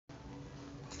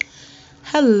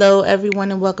Hello, everyone,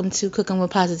 and welcome to Cooking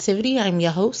with Positivity. I'm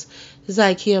your host,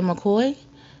 Zykia McCoy.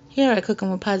 Here at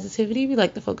Cooking with Positivity, we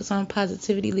like to focus on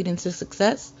positivity leading to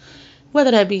success,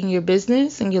 whether that be in your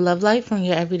business, in your love life, or in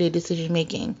your everyday decision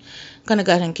making. I'm going to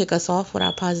go ahead and kick us off with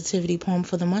our positivity poem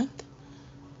for the month.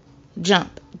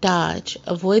 Jump, dodge,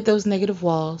 avoid those negative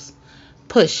walls,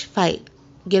 push, fight,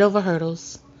 get over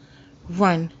hurdles,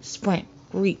 run, sprint,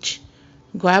 reach,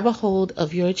 grab a hold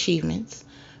of your achievements,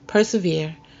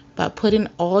 persevere, by putting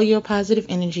all your positive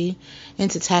energy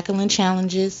into tackling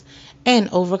challenges and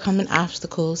overcoming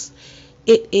obstacles.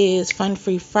 It is Fun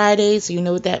Free Friday, so you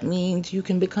know what that means. You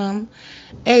can become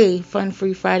a Fun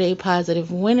Free Friday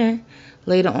positive winner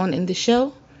later on in the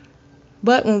show.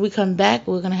 But when we come back,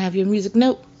 we're going to have your music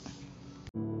note.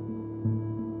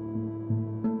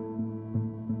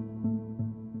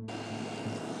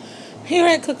 Here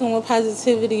at Cooking with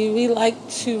Positivity, we like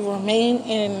to remain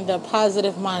in the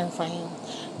positive mind frame.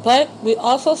 But we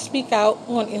also speak out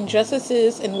on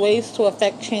injustices and ways to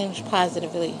affect change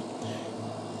positively.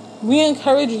 We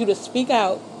encourage you to speak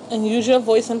out and use your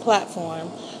voice and platform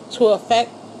to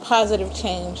affect positive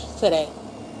change today.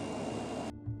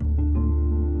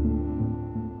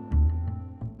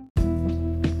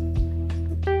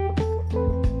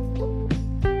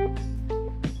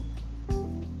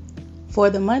 For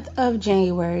the month of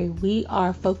January, we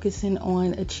are focusing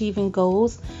on achieving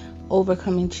goals,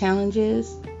 overcoming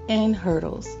challenges, and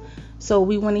hurdles. So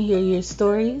we want to hear your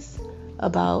stories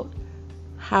about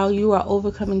how you are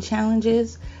overcoming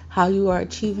challenges, how you are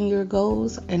achieving your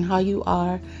goals, and how you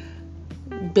are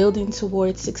building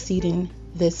towards succeeding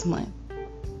this month.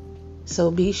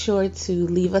 So be sure to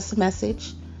leave us a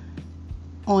message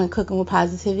on Cooking with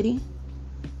Positivity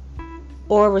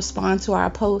or respond to our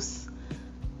posts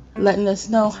letting us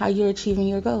know how you're achieving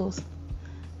your goals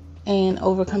and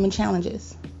overcoming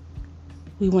challenges.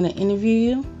 We want to interview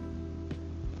you.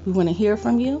 We want to hear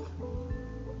from you,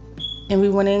 and we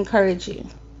want to encourage you.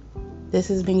 This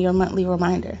has been your monthly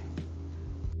reminder.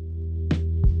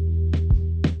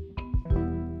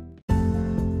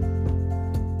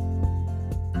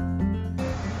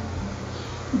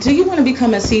 Do you want to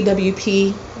become a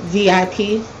CWP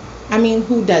VIP? I mean,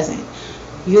 who doesn't?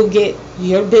 You'll get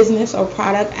your business or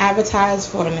product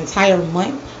advertised for an entire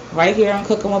month right here on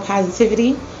Cooking with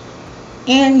Positivity,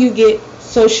 and you get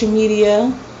social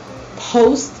media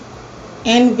post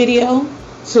and video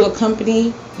to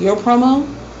accompany your promo.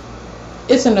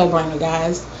 It's a no-brainer,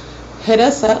 guys. Hit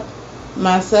us up,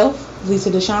 myself, Lisa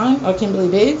Deshawn, or Kimberly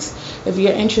Biggs, if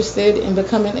you're interested in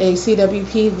becoming a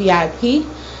CWP VIP,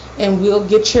 and we'll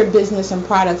get your business and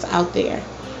products out there.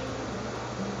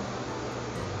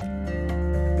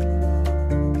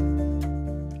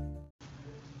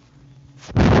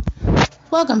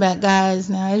 Welcome back, guys.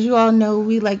 Now, as you all know,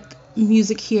 we like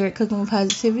music here at Cooking with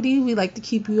Positivity. We like to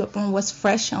keep you up on what's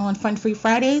fresh on Fun Free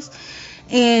Fridays.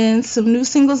 And some new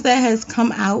singles that has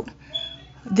come out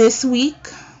this week.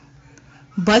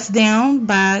 Bust Down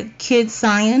by Kid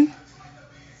Zion,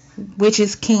 which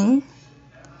is King,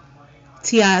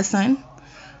 T.I.'s son.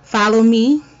 Follow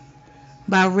Me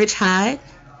by Rich Hyde.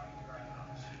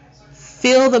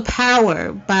 Feel the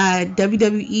Power by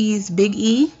WWE's Big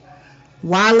E,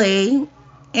 Wale,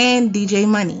 and DJ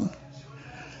Money.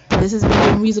 This is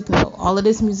your music note. All of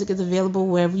this music is available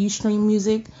wherever you stream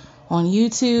music, on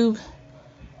YouTube,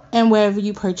 and wherever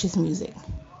you purchase music.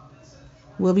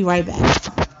 We'll be right back.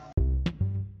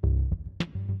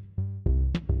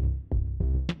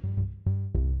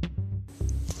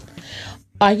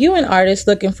 Are you an artist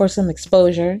looking for some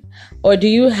exposure? Or do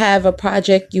you have a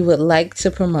project you would like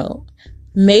to promote?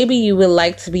 Maybe you would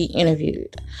like to be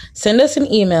interviewed. Send us an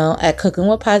email at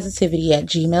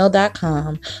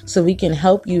cookingwithpositivity@gmail.com so we can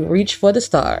help you reach for the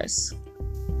stars.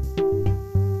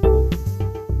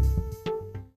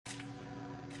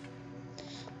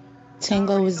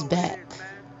 Tango is back.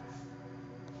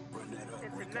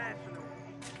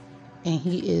 And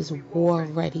he is war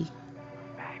ready.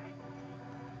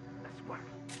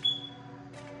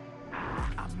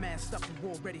 Masked up and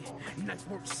war ready. Knife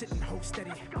work sitting hold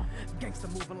steady. Gangsta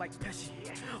moving like Pesci.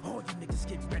 All you niggas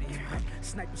get ready.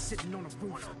 Sniper sitting on the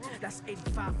roof. That's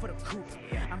 85 for the coupe.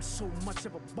 I'm so much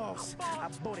of a boss. I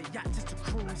bought a yacht just to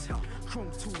cruise. Chrome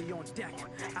Thule on deck.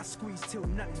 I squeeze till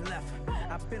nothing left.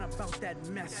 I've been about that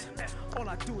mess. All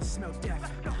I do is smell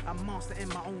death. I'm a monster in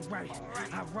my own right.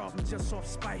 I robbed him just off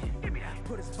spite.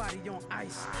 Put his body on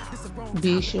ice. This is wrong.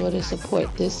 Be sure to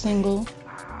support this single,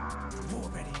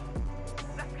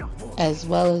 as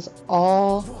well as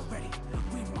all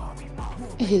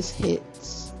his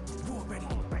hits.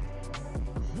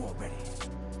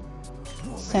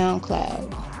 SoundCloud,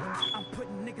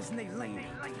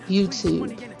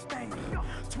 YouTube,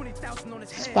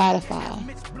 Spotify,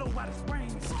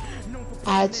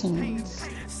 iTunes,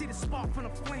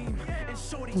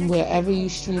 and wherever you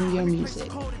stream your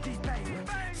music.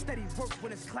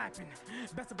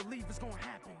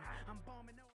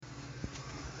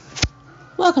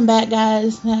 Welcome back,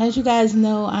 guys. Now, as you guys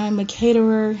know, I'm a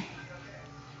caterer,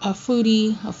 a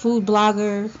foodie, a food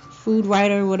blogger, food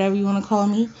writer, whatever you want to call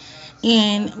me.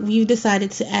 And we've decided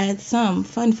to add some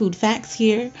fun food facts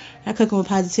here at Cooking with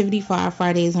Positivity for our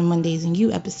Fridays and Mondays and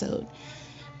You episode.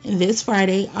 And this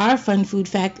Friday, our fun food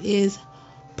fact is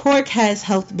pork has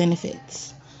health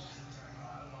benefits.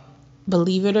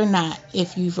 Believe it or not,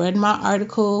 if you've read my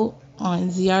article on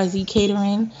ZRZ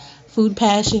Catering, Food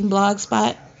Passion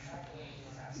Blogspot,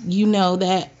 you know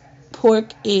that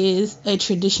pork is a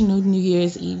traditional New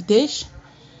Year's Eve dish.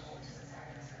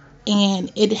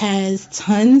 And it has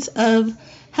tons of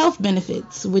health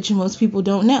benefits, which most people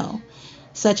don't know,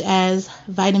 such as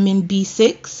vitamin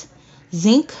B6,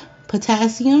 zinc,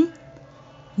 potassium,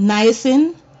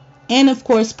 niacin, and of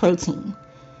course protein.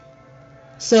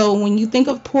 So when you think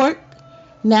of pork,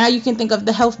 now you can think of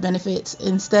the health benefits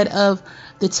instead of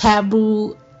the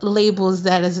taboo labels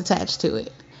that is attached to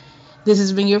it. This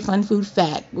has been your fun food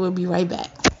fact. We'll be right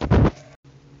back.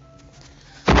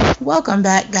 Welcome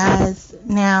back, guys.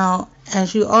 Now,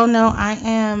 as you all know, I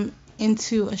am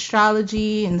into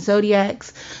astrology and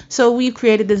zodiacs. So we've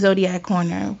created the Zodiac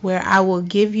Corner, where I will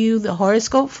give you the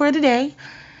horoscope for today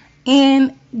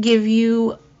and give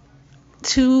you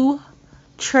two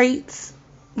traits,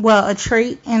 a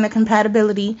trait and a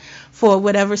compatibility for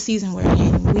whatever season we're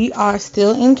in. We are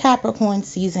still in Capricorn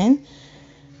season.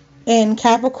 And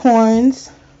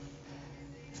Capricorns,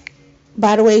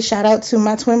 by the way, shout out to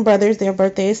my twin brothers. Their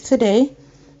birthday is today.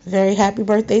 Very happy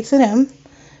birthday to them.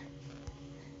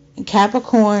 And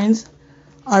Capricorns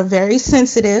are very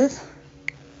sensitive,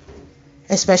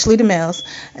 especially the males.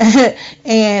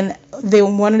 And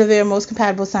one of their most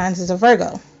compatible signs is a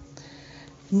Virgo.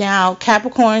 Now,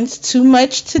 Capricorns, too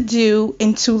much to do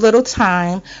in too little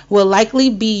time will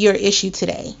likely be your issue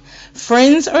today.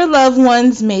 Friends or loved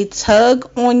ones may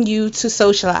tug on you to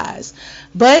socialize,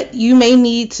 but you may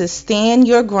need to stand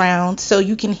your ground so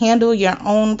you can handle your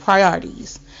own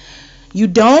priorities. You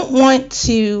don't want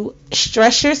to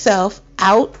stress yourself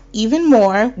out even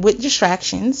more with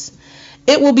distractions.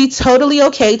 It will be totally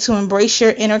okay to embrace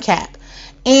your inner Cap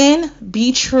and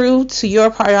be true to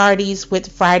your priorities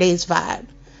with Friday's vibe.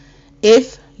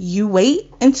 If you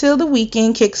wait until the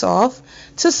weekend kicks off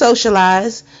to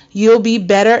socialize, you'll be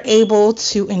better able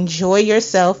to enjoy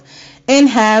yourself and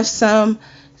have some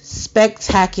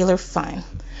spectacular fun.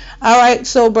 Alright,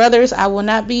 so brothers, I will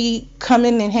not be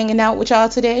coming and hanging out with y'all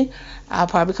today. I'll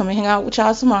probably come and hang out with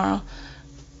y'all tomorrow,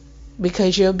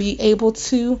 because you'll be able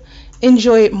to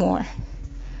enjoy it more.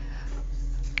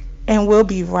 And we'll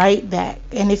be right back.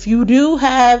 And if you do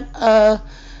have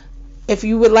if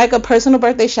you would like a personal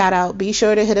birthday shout out, be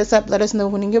sure to hit us up. Let us know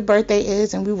when your birthday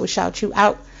is, and we will shout you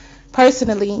out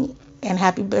personally. And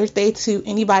happy birthday to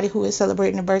anybody who is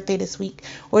celebrating a birthday this week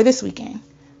or this weekend.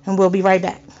 And we'll be right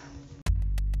back.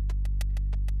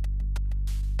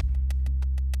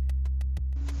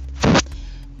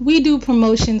 We do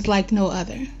promotions like no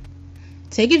other.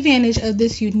 Take advantage of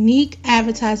this unique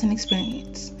advertising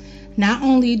experience. Not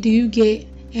only do you get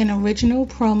an original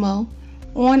promo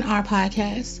on our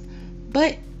podcast,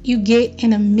 but you get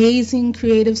an amazing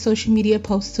creative social media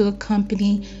post to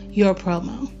accompany your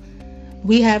promo.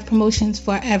 We have promotions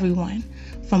for everyone,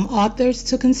 from authors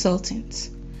to consultants.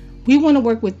 We want to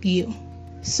work with you.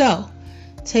 So,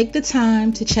 take the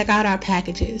time to check out our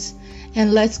packages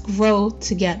and let's grow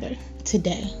together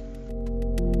today.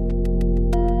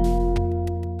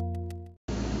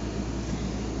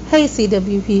 Hey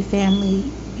CWP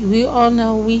family, we all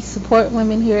know we support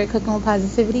women here at Cooking with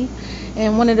Positivity,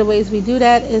 and one of the ways we do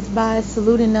that is by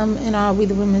saluting them in our We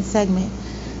the Women segment.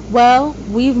 Well,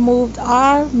 we've moved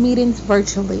our meetings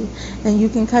virtually, and you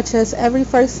can catch us every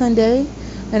first Sunday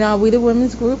in our We the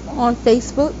Women's group on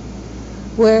Facebook,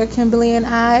 where Kimberly and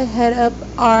I head up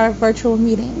our virtual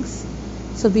meetings.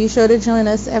 So be sure to join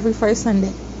us every first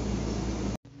Sunday.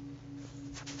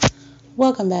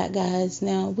 Welcome back, guys.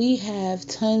 Now, we have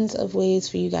tons of ways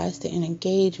for you guys to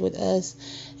engage with us,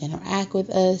 interact with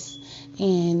us,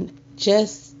 and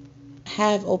just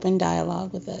have open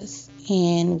dialogue with us.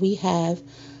 And we have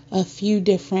a few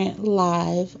different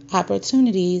live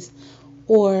opportunities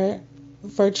or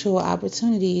virtual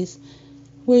opportunities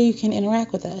where you can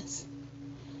interact with us.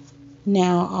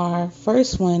 Now, our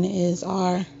first one is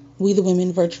our We the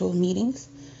Women virtual meetings.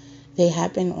 They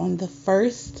happen on the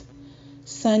first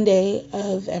Sunday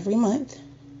of every month,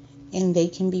 and they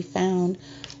can be found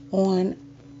on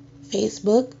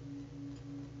Facebook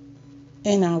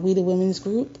in our We the Women's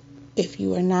group. If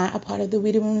you are not a part of the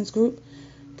We the Women's group,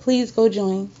 please go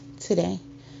join today.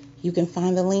 You can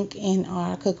find the link in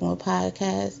our Cooking with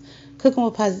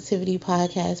Positivity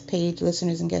podcast page,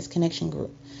 listeners and guest connection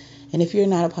group. And if you're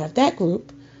not a part of that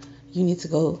group, you need to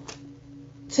go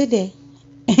today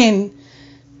and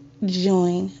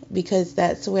join, because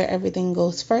that's where everything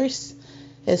goes first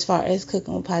as far as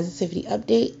Cooking with Positivity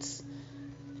updates.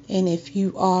 And if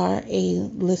you are a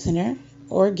listener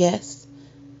or guest,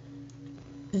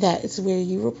 that is where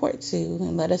you report to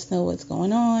and let us know what's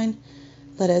going on.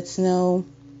 Let us know,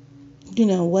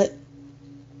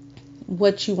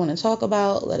 what you want to talk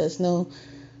about. Let us know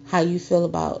how you feel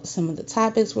about some of the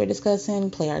topics we're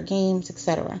discussing, play our games,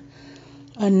 etc.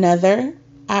 Another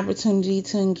opportunity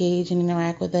to engage and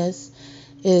interact with us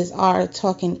is our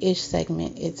Talking Ish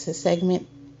segment. It's a segment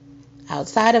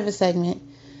outside of a segment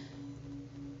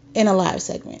in a live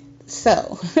segment.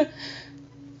 So,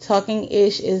 Talking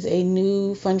Ish is a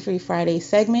new Fun Free Friday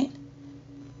segment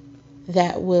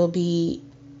that will be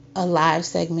a live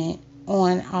segment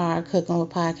on our Cooking with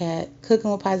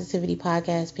Positivity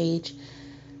podcast page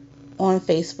on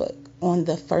Facebook on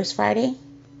the first Friday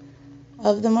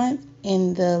of the month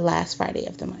and the last Friday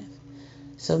of the month.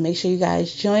 So make sure you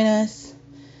guys join us.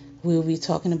 We will be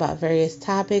talking about various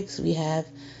topics. We have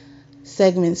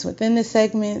segments within the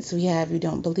segments. We have You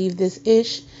Don't Believe This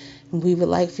Ish. And we would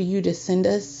like for you to send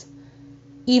us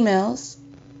emails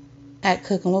at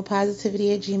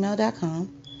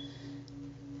cookingwithpositivity@gmail.com,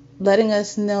 letting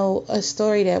us know a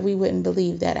story that we wouldn't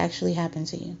believe that actually happened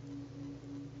to you.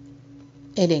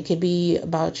 And it could be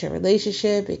about your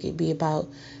relationship. It could be about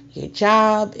your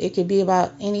job. It could be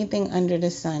about anything under the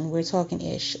sun. We're talking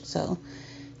ish, so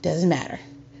it doesn't matter,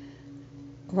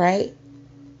 right?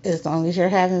 As long as you're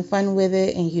having fun with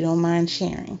it and you don't mind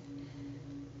sharing.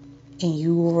 And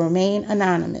you will remain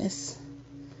anonymous.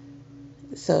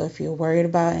 So if you're worried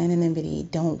about anonymity,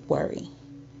 don't worry.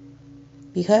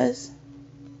 Because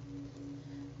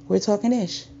we're talking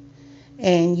ish.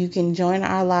 And you can join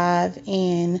our live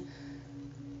and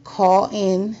call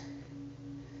in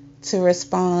to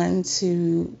respond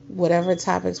to whatever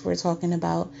topics we're talking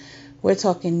about. We're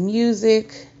talking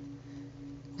music.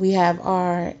 We have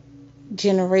our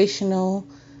generational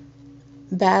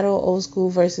battle, old school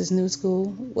versus new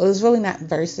school. Well, it's really not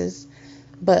versus,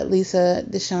 but Lisa,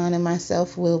 Deshawn, and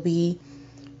myself will be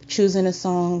choosing a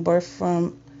song birthed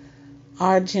from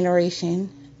our generation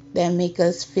that make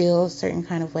us feel a certain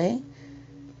kind of way.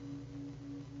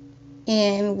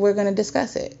 And we're going to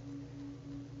discuss it.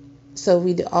 So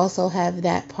we also have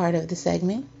that part of the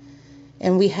segment.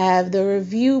 And we have the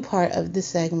review part of the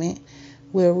segment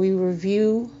where we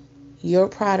review your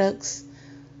products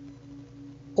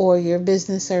or your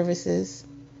business services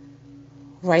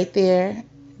right there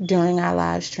during our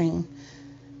live stream.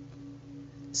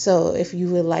 So if you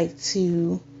would like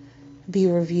to be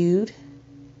reviewed,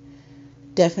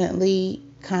 definitely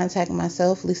contact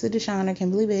myself, Lisa Deshawn, or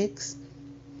Kimberly Biggs,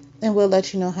 and we'll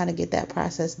let you know how to get that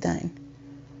process done.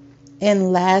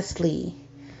 And lastly,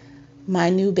 my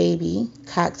new baby,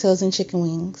 Cocktails and Chicken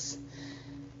Wings.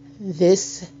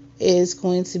 This is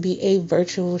going to be a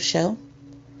virtual show.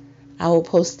 I will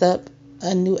post up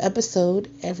a new episode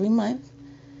every month,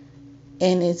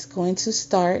 and it's going to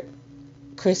start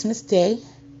Christmas Day.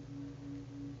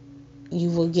 You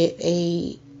will get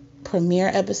a premiere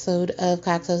episode of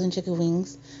Cocktails and Chicken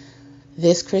Wings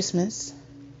this Christmas.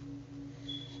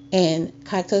 And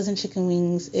Cocktails and Chicken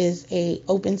Wings is a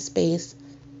open space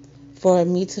for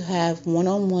me to have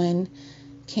one-on-one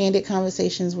candid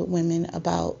conversations with women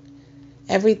about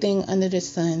everything under the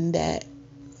sun that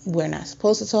we're not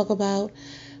supposed to talk about,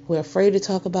 we're afraid to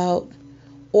talk about,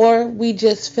 or we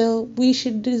just feel we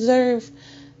should deserve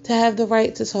to have the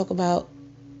right to talk about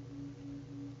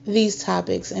these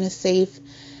topics in a safe,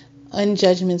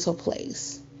 unjudgmental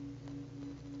place.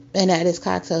 And that is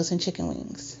Cocktails and Chicken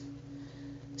Wings.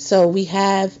 So we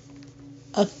have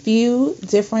a few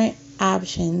different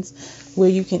options where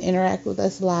you can interact with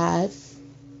us live,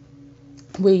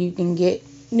 where you can get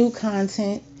new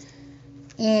content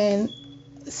and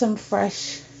some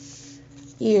fresh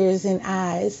ears and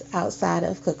eyes outside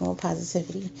of Cooking with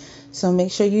Positivity. So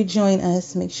make sure you join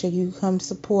us. Make sure you come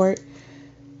support.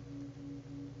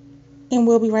 And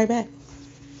we'll be right back.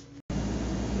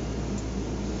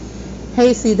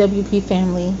 Hey CWP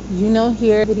family, you know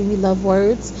here we love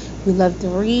words, we love to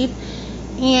read,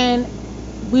 and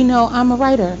we know I'm a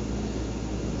writer.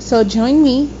 So join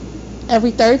me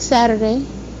every third Saturday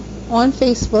on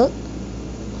Facebook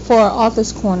for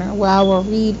Author's Corner, where I will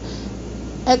read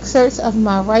excerpts of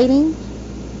my writing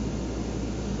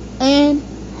and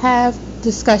have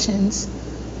discussions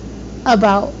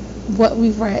about what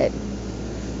we've read.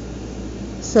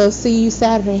 So see you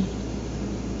Saturday.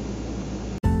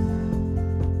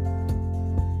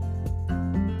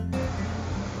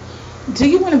 Do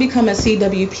you want to become a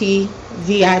CWP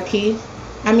VIP?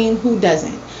 I mean, who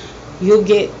doesn't? You'll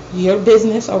get your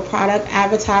business or product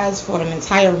advertised for an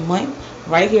entire month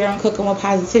right here on Cooking with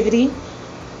Positivity.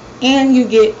 And you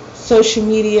get social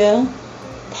media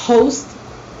post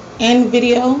and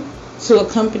video to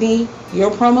accompany your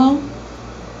promo.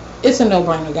 It's a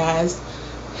no-brainer, guys.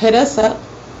 Hit us up,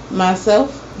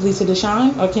 myself, Lisa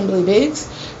Deshawn, or Kimberly Biggs,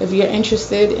 if you're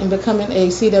interested in becoming a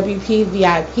CWP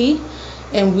VIP,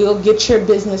 and we'll get your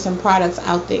business and products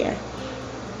out there.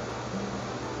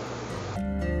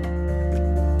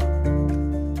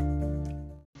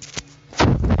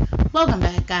 Welcome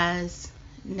back, guys.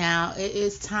 Now it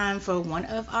is time for one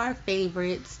of our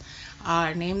favorites,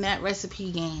 our Name That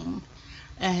Recipe game.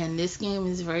 And this game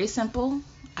is very simple.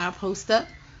 I'll post up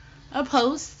a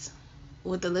post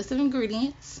with a list of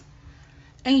ingredients,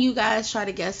 and you guys try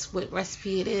to guess what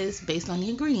recipe it is based on the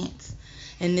ingredients.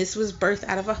 And this was birthed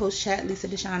out of a host chat Lisa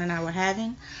Deshawn and I were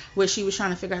having, where she was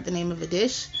trying to figure out the name of a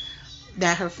dish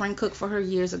that her friend cooked for her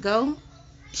years ago.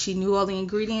 She knew all the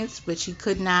ingredients, but she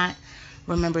could not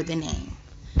remember the name.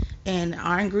 And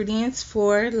our ingredients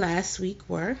for last week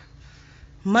were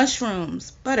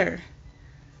mushrooms, butter,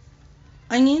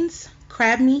 onions,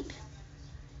 crab meat,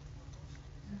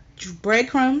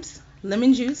 breadcrumbs,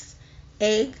 lemon juice,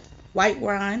 egg, white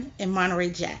wine, and Monterey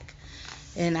Jack.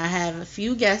 And I have a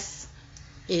few guesses,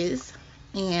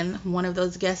 and one of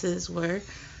those guesses were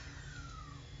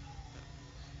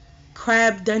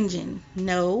Crab Dungeon.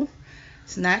 No,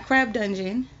 it's not Crab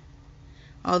Dungeon,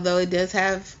 although it does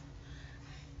have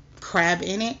crab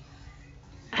in it,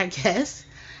 I guess.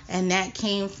 And that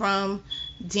came from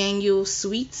Daniel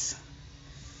Sweets.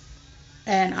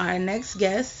 And our next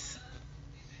guess,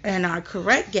 and our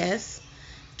correct guess,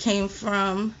 came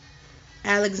from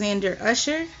Alexander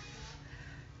Usher,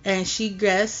 and she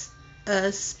guessed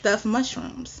stuffed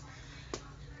mushrooms.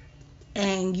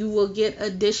 And you will get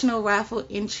additional raffle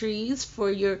entries for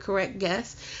your correct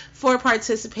guess, for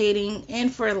participating,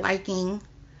 and for liking.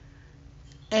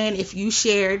 And if you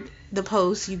shared the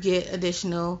post, you get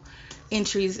additional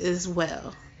entries as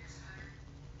well.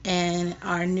 And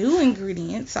our new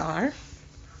ingredients are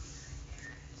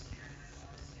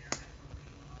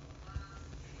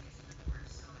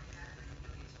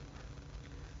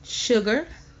sugar,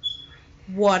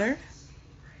 water,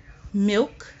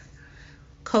 milk,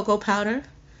 cocoa powder,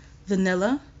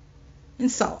 vanilla, and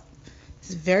salt.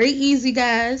 It's very easy,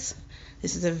 guys.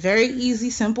 This is a very easy,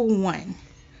 simple one.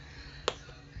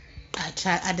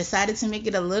 I decided to make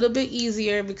it a little bit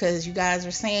easier because you guys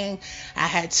were saying I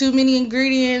had too many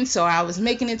ingredients, or I was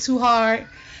making it too hard,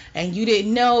 and you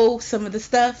didn't know some of the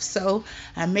stuff. So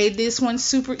I made this one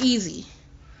super easy.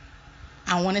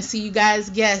 I want to see you guys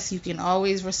guess. You can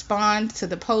always respond to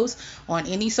the post on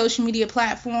any social media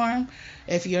platform.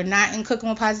 If you're not in Cooking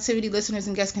with Positivity Listeners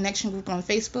and Guest Connection group on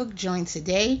Facebook, join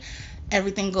today.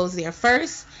 Everything goes there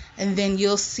first, and then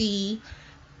you'll see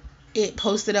it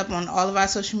posted up on all of our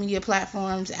social media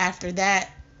platforms after that: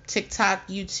 TikTok,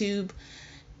 YouTube,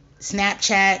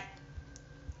 Snapchat,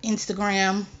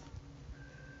 Instagram,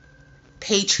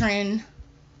 Patreon,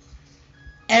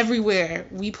 everywhere.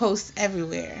 We post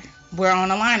everywhere. We're on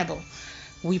Alignable.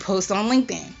 We post on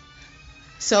LinkedIn.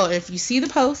 So if you see the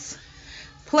post,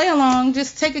 play along.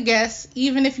 Just take a guess.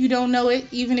 Even if you don't know it,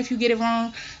 even if you get it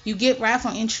wrong, you get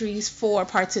raffle entries for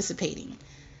participating.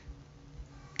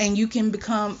 And you can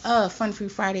become a Fun Free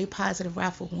Friday Positive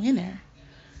Raffle winner.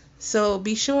 So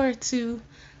be sure to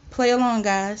play along,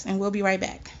 guys, and we'll be right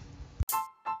back.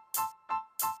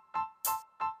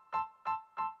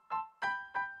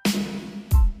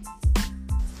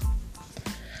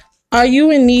 Are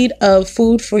you in need of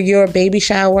food for your baby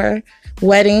shower,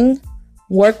 wedding,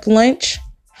 work lunch,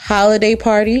 holiday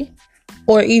party,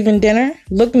 or even dinner?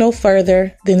 Look no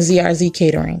further than ZRZ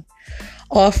Catering,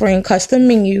 offering custom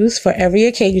menus for every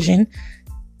occasion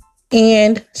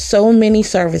and so many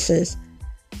services.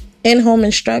 In-home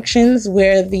instructions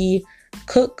where the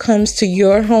cook comes to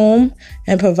your home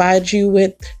and provides you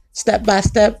with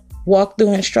step-by-step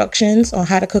walkthrough instructions on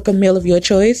how to cook a meal of your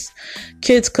choice.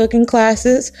 Kids cooking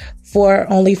classes for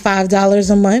only $5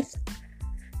 a month.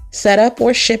 Setup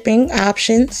or shipping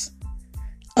options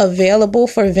available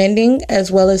for vending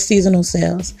as well as seasonal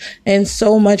sales, and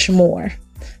so much more.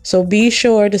 So be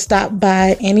sure to stop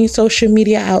by any social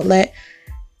media outlet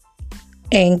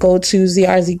and go to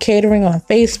ZRZ Catering on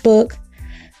Facebook,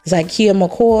 Zykia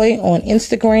McCoy on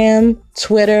Instagram,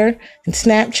 Twitter, and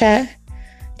Snapchat.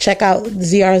 Check out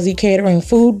ZRZ Catering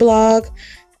food blog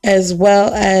as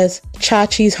well as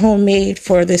Chachi's Homemade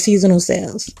for the seasonal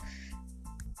sales.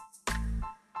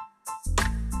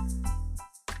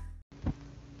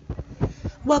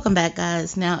 Welcome back,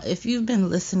 guys. Now, if you've been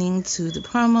listening to the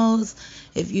promos,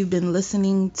 if you've been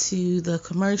listening to the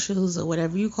commercials or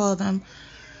whatever you call them,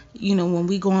 you know, when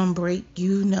we go on break,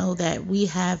 you know that we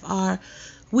have our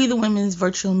We the Women's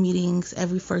virtual meetings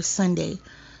every first Sunday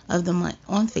of the month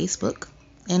on Facebook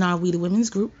in our We the Women's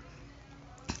group.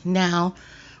 Now,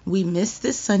 we missed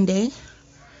this Sunday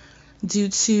due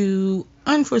to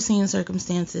unforeseen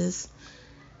circumstances.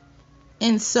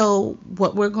 And so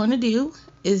what we're going to do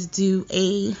is do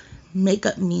a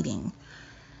makeup meeting.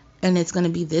 And it's going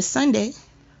to be this Sunday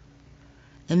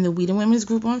in the We the Women's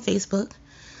group on Facebook.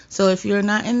 So if you're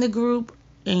not in the group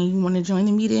and you want to join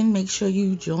the meeting, make sure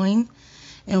you join.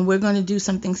 And we're going to do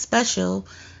something special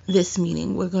this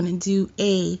meeting. We're going to do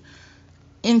a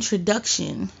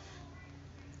introduction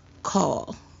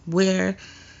call where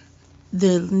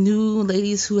the new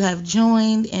ladies who have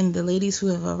joined and the ladies who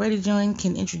have already joined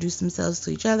can introduce themselves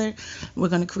to each other. We're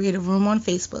going to create a room on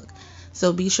Facebook.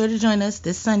 So be sure to join us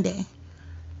this Sunday.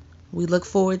 We look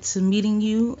forward to meeting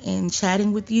you and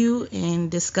chatting with you and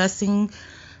discussing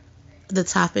the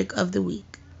topic of the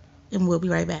week. And we'll be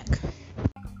right back.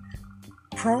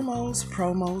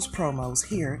 Promos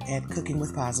here at Cooking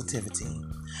with Positivity.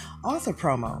 Author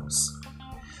promos.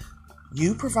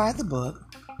 You provide the book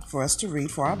for us to read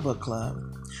for our book club.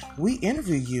 We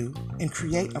interview you and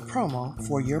create a promo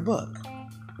for your book.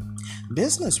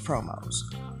 Business promos.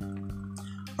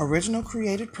 Original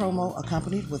created promo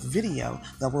accompanied with video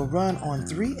that will run on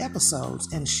 3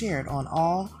 episodes and shared on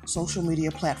all social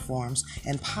media platforms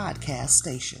and podcast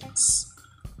stations.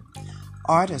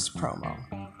 Artist promo.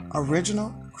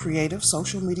 Original creative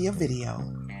social media video.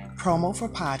 Promo for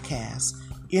podcasts.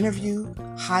 Interview,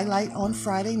 highlight on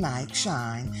Friday night,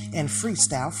 Shine, and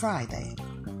Freestyle Friday.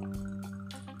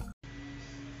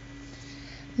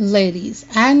 Ladies,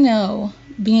 I know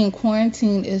being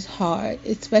quarantined is hard,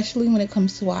 especially when it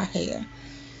comes to our hair.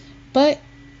 But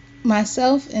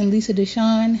myself and Lisa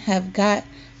Deshawn have got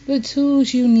the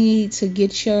tools you need to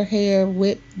get your hair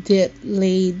whipped, dipped,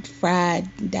 laid, fried,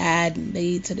 dyed, and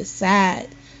laid to the side.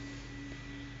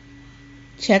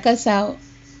 Check us out,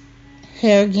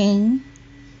 Hair Game,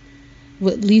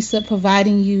 with Lisa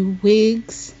providing you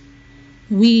wigs,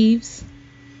 weaves,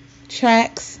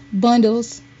 tracks,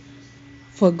 bundles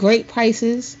for great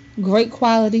prices, great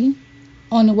quality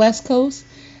on the West Coast,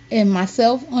 and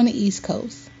myself on the East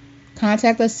Coast.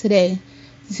 Contact us today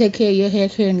to take care of your hair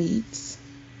care needs.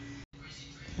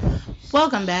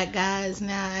 Welcome back, guys.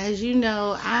 Now, as you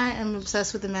know, I am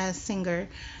obsessed with The Masked Singer,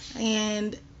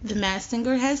 and The Masked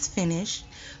Singer has finished,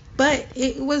 but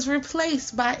it was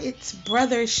replaced by its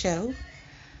brother show,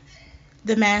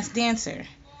 The Masked Dancer,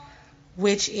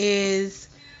 which is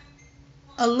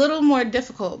a little more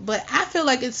difficult, but I feel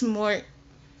like it's more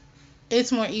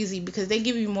easy because they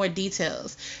give you more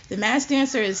details. The Masked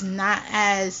Dancer is not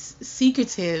as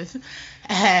secretive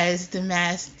as The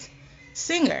Masked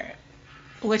Singer,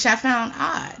 which I found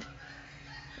odd.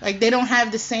 Like, they don't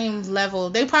have the same level.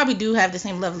 They probably do have the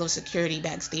same level of security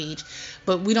backstage,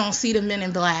 but we don't see the men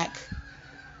in black.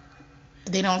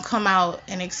 They don't come out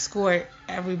and escort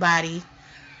everybody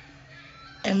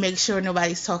and make sure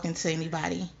nobody's talking to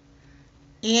anybody.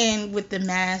 And with The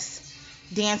Masked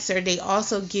Dancer, they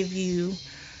also give you,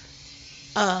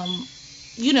 when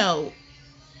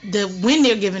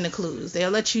they're giving the clues. They'll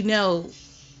let you know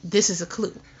this is a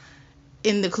clue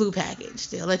in the clue package.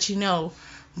 They'll let you know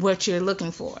what you're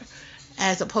looking for,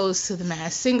 as opposed to The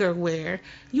Masked Singer, where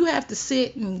you have to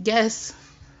sit and guess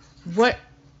what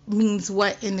means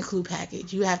what in the clue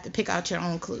package. You have to pick out your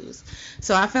own clues.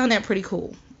 So I found that pretty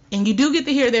cool. And you do get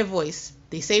to hear their voice.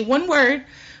 They say one word,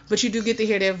 but you do get to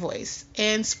hear their voice.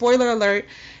 And spoiler alert,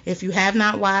 if you have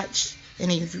not watched, and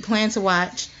if you plan to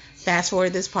watch, fast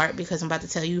forward this part because I'm about to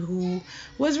tell you who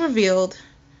was revealed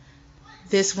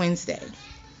this Wednesday.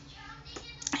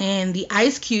 And the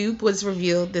Ice Cube was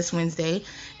revealed this Wednesday,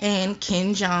 and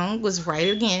Ken Jeong was right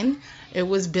again. It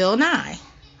was Bill Nye,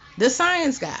 the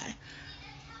science guy.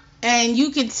 And you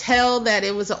could tell that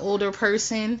it was an older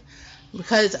person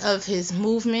because of his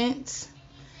movements.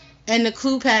 And the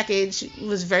clue package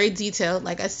was very detailed.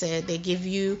 Like I said, they give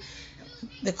you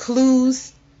the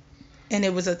clues, and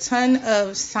it was a ton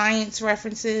of science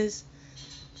references.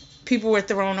 People were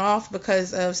thrown off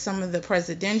because of some of the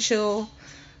presidential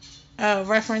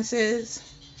references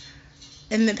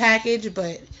in the package,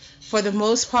 but for the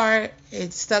most part,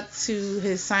 it stuck to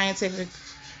his scientific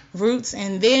roots.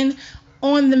 And then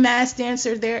on The Masked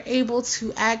Dancer, they're able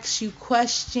to ask you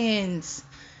questions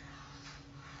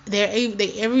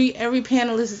every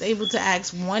panelist is able to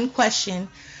ask one question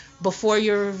before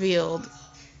you're revealed,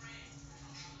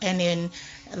 and then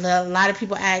a lot of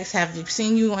people ask, have you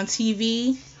seen you on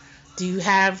TV? Do you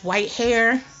have white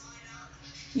hair?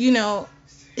 You know,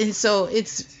 and so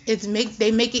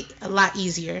they make it a lot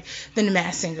easier than the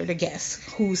Masked Singer to guess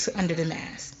who's under the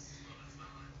mask.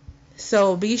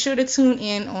 So be sure to tune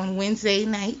in on Wednesday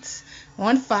nights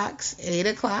on Fox at 8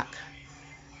 o'clock,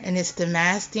 and it's The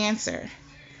Masked Dancer.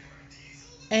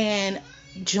 And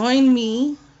join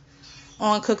me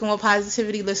on Cooking with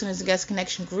Positivity Listeners and Guest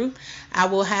Connection group. I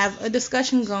will have a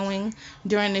discussion going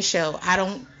during the show. I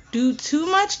don't do too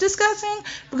much discussing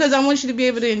because I want you to be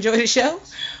able to enjoy the show.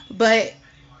 But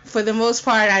for the most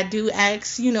part, I do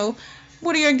ask,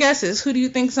 what are your guesses? Who do you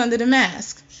think's under the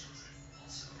mask?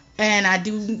 And I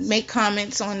do make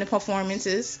comments on the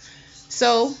performances.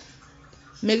 So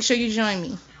make sure you join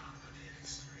me.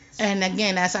 And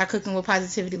again, that's our Cooking with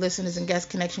Positivity Listeners and Guest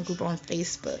Connection group on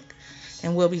Facebook.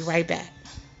 And we'll be right back.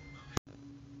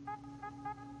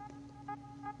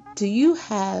 Do you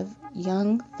have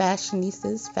young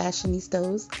fashionistas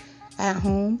at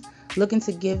home looking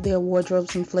to give their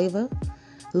wardrobe some flavor?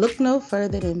 Look no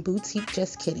further than Boutique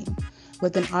Just Kidding,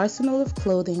 with an arsenal of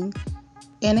clothing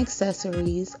and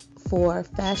accessories for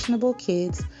fashionable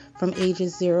kids from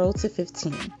ages 0 to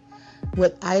 15.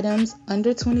 With items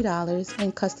under $20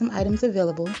 and custom items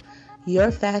available,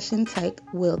 your fashion type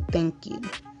will thank you.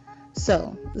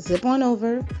 So, zip on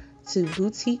over to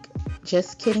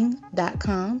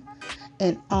boutiquejustkidding.com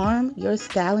and arm your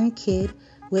styling kid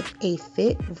with a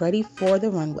fit ready for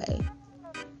the runway.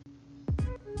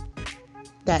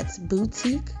 That's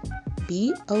boutique,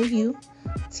 BOUTIQUE,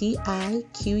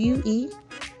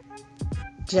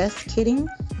 Just Kidding,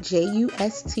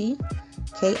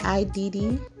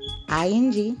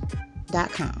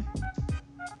 JUSTKIDDING.com.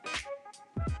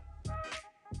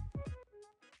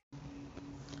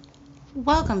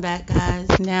 Welcome back,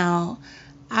 guys. Now,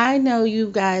 I know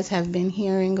you guys have been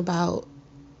hearing about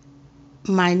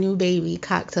my new baby,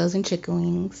 Cocktails and Chicken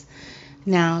Wings.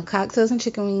 Now, Cocktails and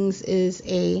Chicken Wings is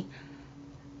a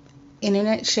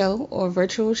internet show or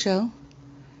virtual show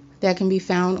that can be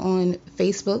found on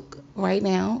Facebook right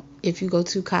now. If you go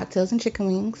to Cocktails and Chicken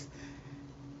Wings,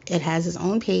 it has its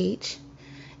own page,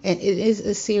 and it is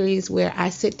a series where I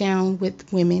sit down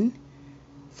with women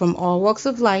from all walks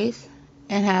of life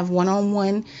and have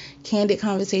one-on-one candid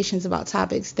conversations about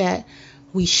topics that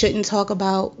we shouldn't talk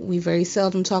about, we very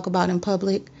seldom talk about in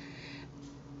public,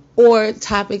 or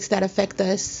topics that affect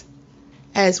us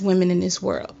as women in this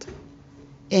world.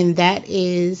 And that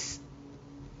is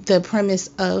the premise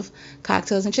of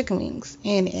Cocktails and Chicken Wings.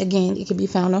 And again, it can be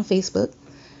found on Facebook.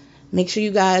 Make sure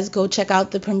you guys go check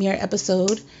out the premiere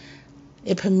episode.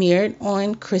 It premiered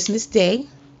on Christmas Day.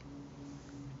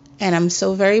 And I'm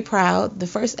so very proud. The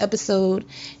first episode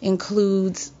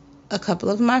includes a couple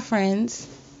of my friends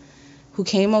who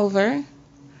came over,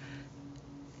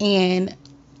 and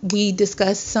we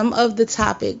discussed some of the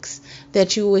topics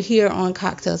that you will hear on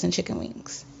Cocktails and Chicken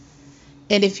Wings.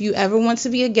 And if you ever want to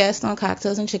be a guest on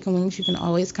Cocktails and Chicken Wings, you can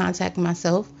always contact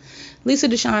myself, Lisa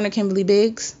Deshawn or Kimberly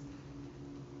Biggs,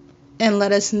 and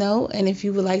let us know. And if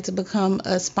you would like to become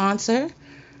a sponsor,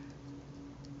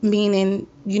 meaning,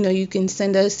 you can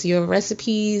send us your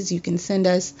recipes, you can send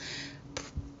us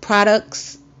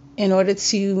products in order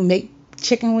to make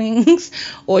chicken wings,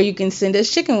 or you can send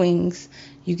us chicken wings,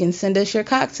 you can send us your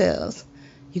cocktails,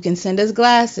 you can send us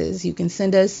glasses, you can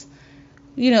send us,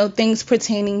 things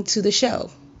pertaining to the show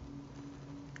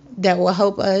that will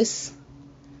help us,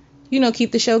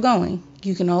 keep the show going.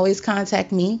 You can always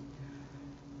contact me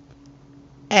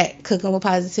at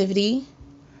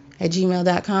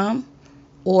cookingwithpositivity@gmail.com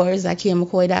or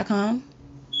ZakiaMcCoy.com,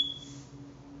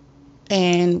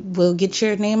 and we'll get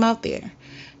your name out there.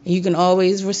 And you can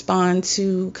always respond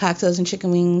to Cocktails and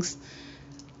Chicken Wings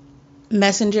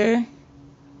Messenger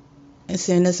and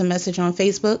send us a message on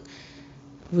Facebook.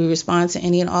 We respond to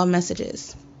any and all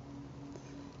messages.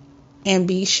 And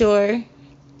be sure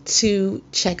to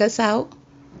check us out.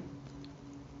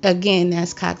 Again,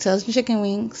 that's Cocktails and Chicken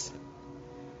Wings.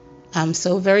 I'm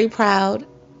so very proud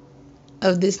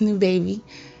of this new baby,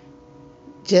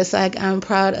 just like I'm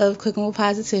proud of Cooking with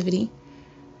Positivity.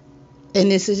 And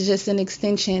this is just an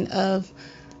extension of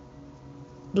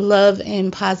love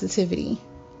and positivity.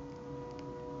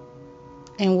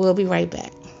 And we'll be right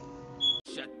back.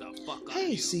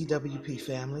 Hey, CWP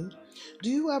family. Do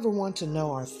you ever want to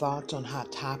know our thoughts on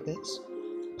hot topics,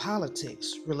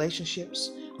 politics,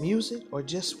 relationships, music, or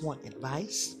just want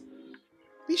advice?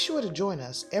 Be sure to join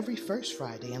us every first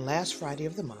Friday and last Friday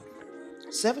of the month,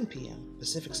 7 p.m.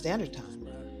 Pacific Standard Time,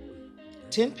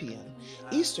 10 p.m.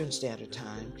 Eastern Standard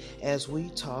Time as we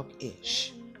talk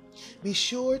ish. Be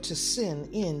sure to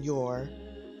send in your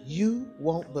 "You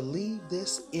Won't Believe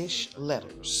This" ish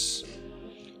letters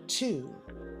to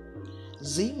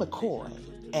Z McCoy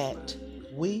at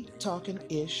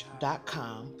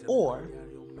wetalkingish.com or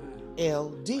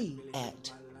LD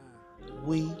at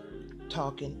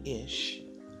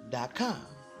wetalkingish.com.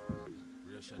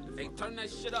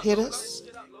 Hit us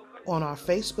on our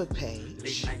Facebook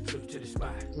page,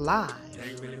 live,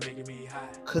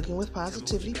 Cooking with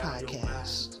Positivity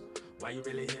Podcast,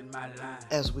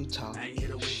 as we talk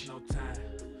ish.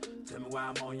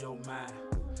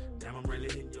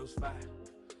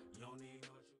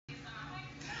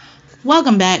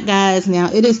 Welcome back, guys. Now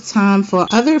it is time for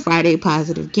other Friday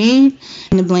positive game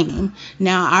in the blank.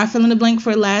 Now our fill in the blank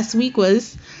for last week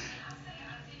was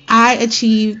I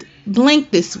achieved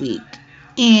blank this week,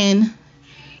 and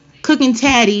Cooking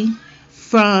Tatty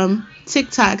from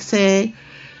TikTok said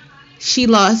she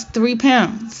lost 3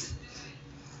 pounds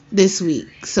this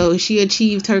week, so she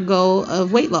achieved her goal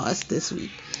of weight loss this week.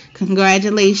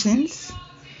 Congratulations.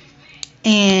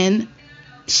 And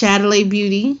Chatelet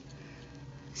Beauty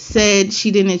said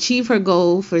she didn't achieve her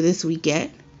goal for this week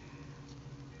yet,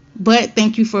 but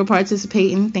thank you for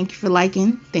participating, thank you for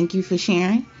liking, thank you for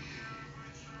sharing.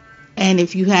 And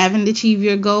if you haven't achieved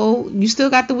your goal, you still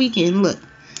got the weekend. Look.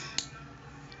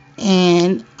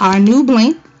 And our new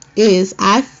blank is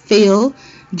I feel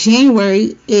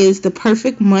January is the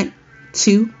perfect month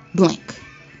to blank,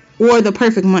 or the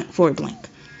perfect month for blank.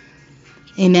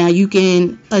 And now you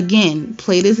can again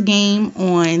play this game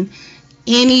on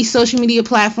any social media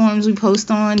platforms we post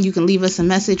on. You can leave us a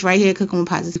message right here at Cooking with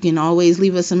Positivity. You can always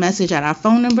leave us a message at our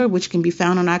phone number, which can be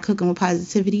found on our Cooking with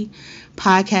Positivity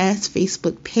podcast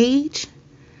Facebook page.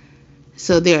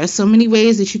 So there are so many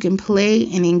ways that you can play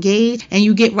and engage, and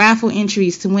you get raffle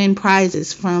entries to win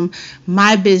prizes from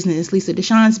my business, Lisa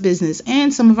Deshawn's business,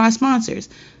 and some of our sponsors.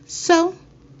 So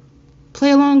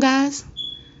play along, guys.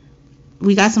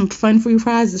 We got some fun free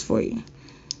prizes for you,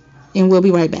 and we'll be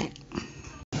right back.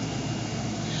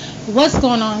 What's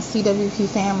going on, CWP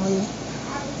family?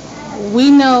 We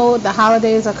know the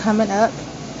holidays are coming up,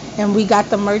 and we got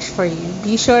the merch for you.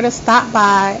 Be sure to stop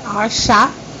by our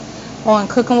shop on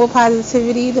Cooking with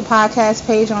Positivity, the podcast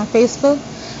page on Facebook,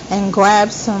 and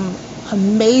grab some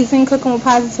amazing Cooking with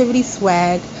Positivity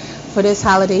swag for this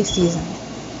holiday season.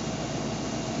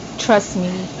 Trust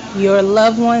me, your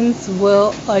loved ones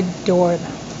will adore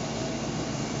them.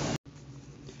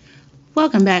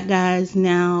 Welcome back, guys.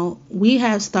 Now, we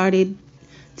have started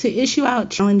to issue out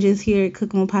challenges here at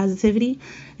Cooking with Positivity,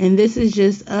 and this is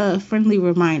just a friendly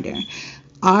reminder.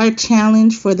 Our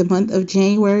challenge for the month of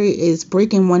January is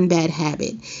breaking one bad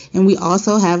habit, and we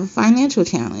also have a financial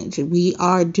challenge. We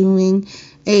are doing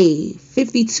a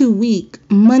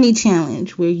 52-week money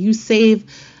challenge where you save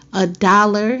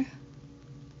 $1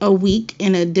 a week,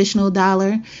 an additional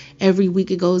 $1 every week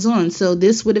it goes on. So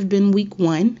this would have been week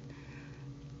 1.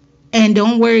 And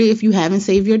don't worry if you haven't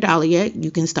saved your $1 yet.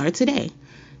 You can start today.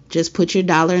 Just put your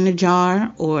 $1 in a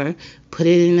jar or put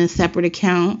it in a separate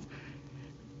account,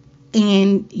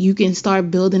 and you can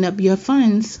start building up your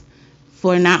funds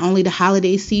for not only the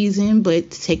holiday season,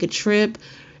 but to take a trip.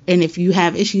 And if you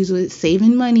have issues with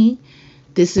saving money,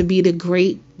 this would be the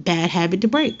great bad habit to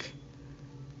break.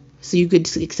 So you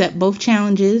could accept both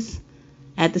challenges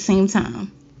at the same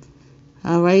time.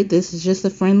 All right, this is just a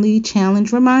friendly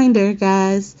challenge reminder,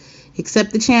 guys.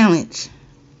 Accept the challenge.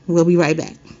 We'll be right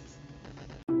back.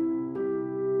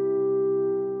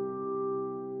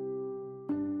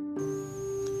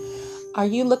 Are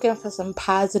you looking for some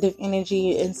positive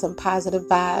energy and some positive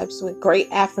vibes with great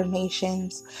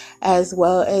affirmations as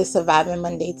well as surviving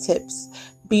Monday tips?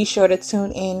 Be sure to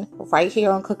tune in right here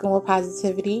on Cooking with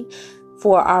Positivity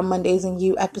for our Mondays and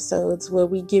You episodes, where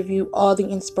we give you all the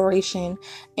inspiration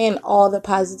and all the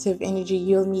positive energy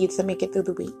you'll need to make it through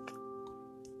the week.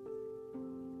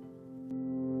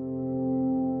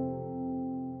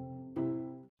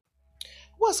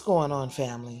 What's going on,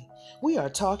 family? We are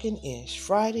talking ish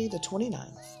Friday the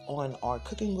 29th on our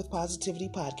Cooking with Positivity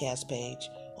podcast page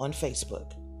on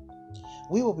Facebook.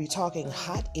 We will be talking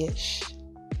hot ish.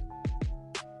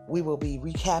 We will be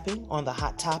recapping on the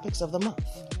hot topics of the month.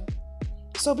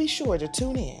 So be sure to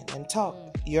tune in and talk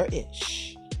your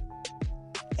ish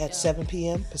at 7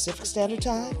 p.m. Pacific Standard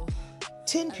Time,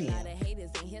 10 p.m.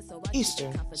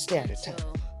 Eastern Standard Time.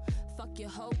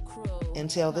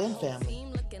 Until then, family,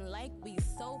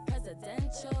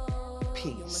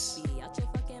 peace.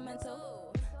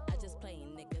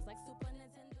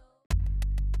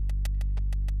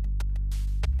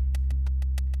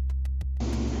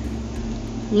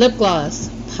 Lip gloss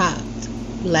popped.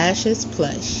 Lashes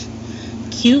Plush.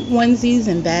 Cute onesies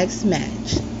and bags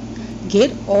match.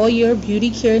 Get all your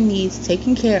beauty care needs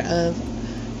taken care of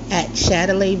at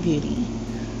Chatelet Beauty.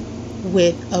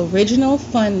 With original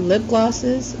fun lip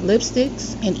glosses,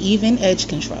 lipsticks, and even edge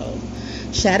control,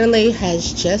 Chatelet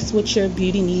has just what your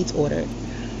beauty needs ordered.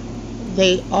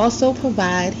 They also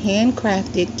provide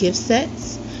handcrafted gift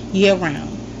sets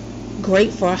year-round,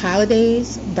 great for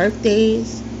holidays,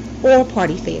 birthdays, or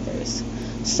party favors.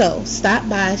 So stop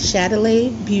by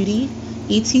Chatelet Beauty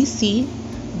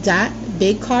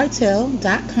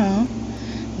etc.bigcartel.com.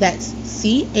 That's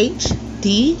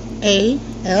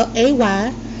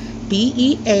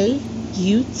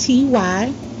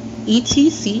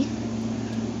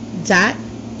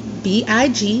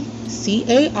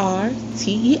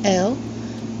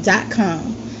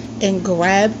and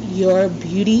grab your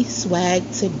beauty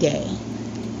swag today.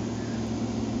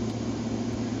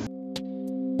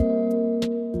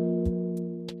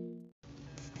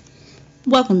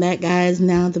 Welcome back, guys.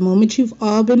 Now, the moment you've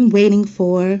all been waiting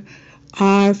for,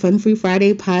 our Fun Free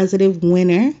Friday positive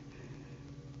winner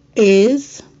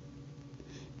is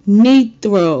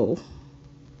Nitro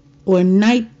or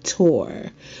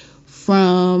Nitor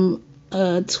from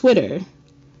Twitter.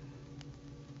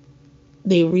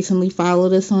 They recently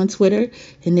followed us on Twitter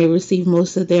and they received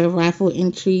most of their raffle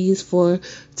entries for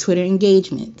Twitter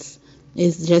engagements.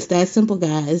 It's just that simple,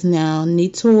 guys. Now,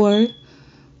 Nitor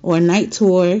or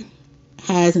Nitor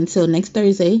has until next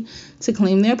Thursday to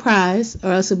claim their prize,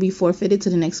 or else it'll be forfeited to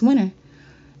the next winner.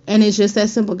 And it's just that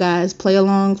simple, guys. Play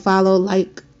along, follow,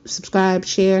 like, subscribe,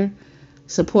 share,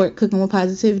 support Cooking with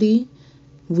Positivity.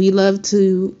 We love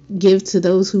to give to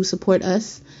those who support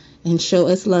us and show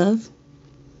us love.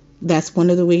 That's one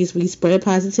of the ways we spread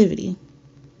positivity.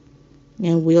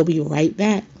 And we'll be right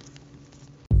back.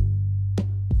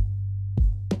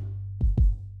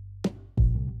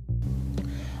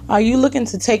 Are you looking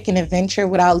to take an adventure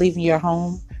without leaving your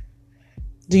home?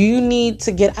 Do you need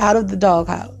to get out of the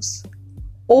doghouse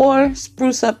or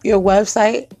spruce up your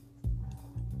website?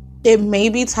 It may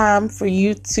be time for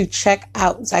you to check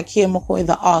out Zakiya McCoy,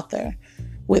 the author,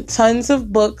 with tons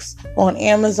of books on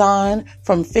Amazon,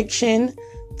 from fiction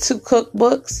to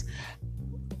cookbooks,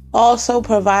 also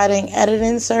providing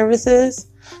editing services,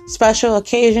 special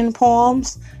occasion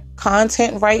poems,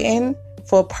 content writing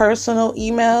for personal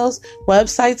emails,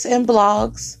 websites, and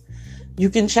blogs. You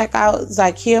can check out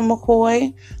Zakiya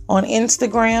McCoy on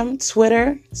Instagram,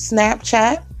 Twitter,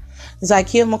 Snapchat,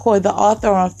 Zakiya McCoy, the author,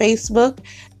 on Facebook,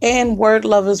 and Word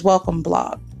Lovers Welcome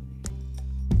blog.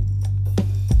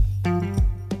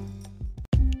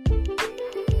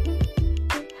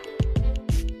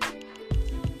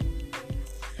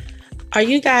 Are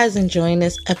you guys enjoying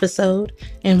this episode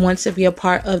and want to be a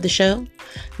part of the show?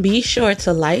 Be sure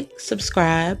to like,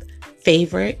 subscribe,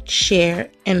 favorite, share,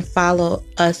 and follow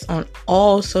us on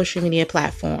all social media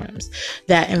platforms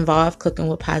that involve Cooking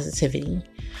with Positivity.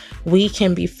 We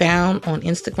can be found on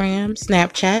Instagram,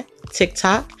 Snapchat,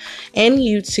 TikTok, and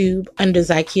YouTube under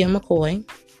Zakiya McCoy.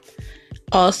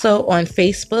 Also on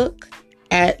Facebook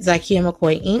at Zakiya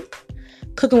McCoy Inc.,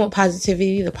 Cooking with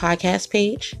Positivity, the podcast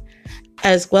page,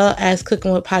 as well as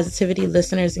Cooking with Positivity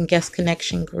Listeners and Guest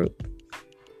Connection Group,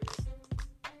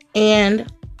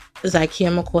 and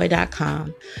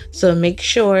ZakiyaMcCoy.com. So make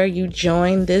sure you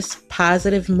join this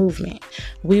positive movement.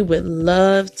 We would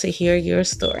love to hear your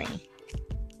story.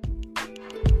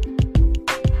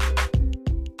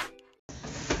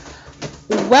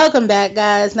 Welcome back,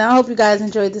 guys. Now, I hope you guys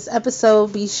enjoyed this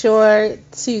episode. Be sure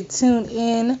to tune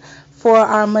in for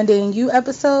our Monday and You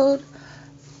episode,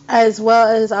 as well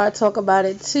as our Talk About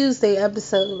It Tuesday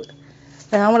episode.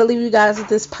 And I want to leave you guys with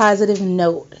this positive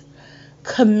note.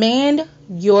 Command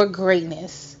your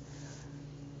greatness.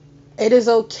 It is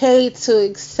okay to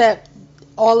accept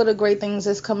all of the great things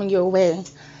that's coming your way.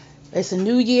 It's a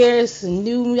new year, it's a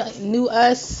new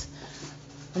us,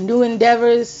 new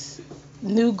endeavors,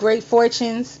 new great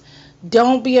fortunes.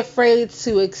 Don't be afraid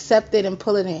to accept it and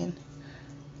pull it in.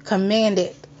 Command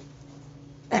it.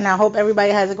 And I hope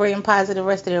everybody has a great and positive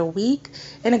rest of their week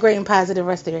and a great and positive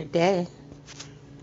rest of their day.